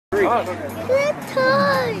lot. Good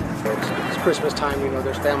time. It's Christmas time, you know,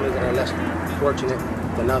 there's families that are less fortunate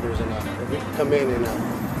than others, and we come in and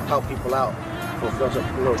help people out, fulfill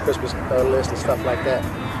some, you know, Christmas lists and stuff like that.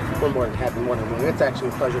 We're more than happy, more than willing. It's actually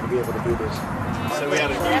a pleasure to be able to do this. So we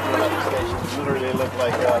had a huge one at the station. Literally looked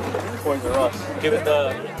like Toys R Us. Give it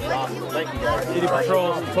the Thank you guys. City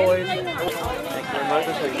Patrol toys. Thank you very much.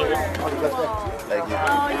 Thank you. Thank you.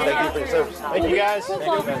 Thank you for your service. Thank you guys.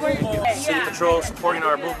 City Patrol supporting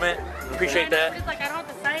our movement. Appreciate that.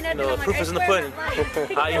 The proof is in the pudding.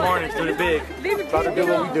 HORNETS Hornets doing it big. Try to do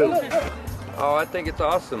what we do. Oh, I think it's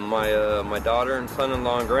awesome. My daughter and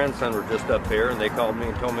son-in-law and grandson were just up here, and they called me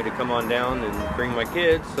and told me to come on down and bring my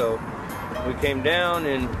kids. So we came down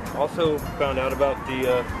and also found out about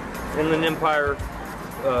the Inland Empire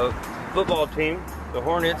football team, the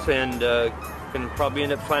Hornets, and can probably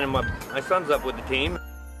end up signing my sons up with the team.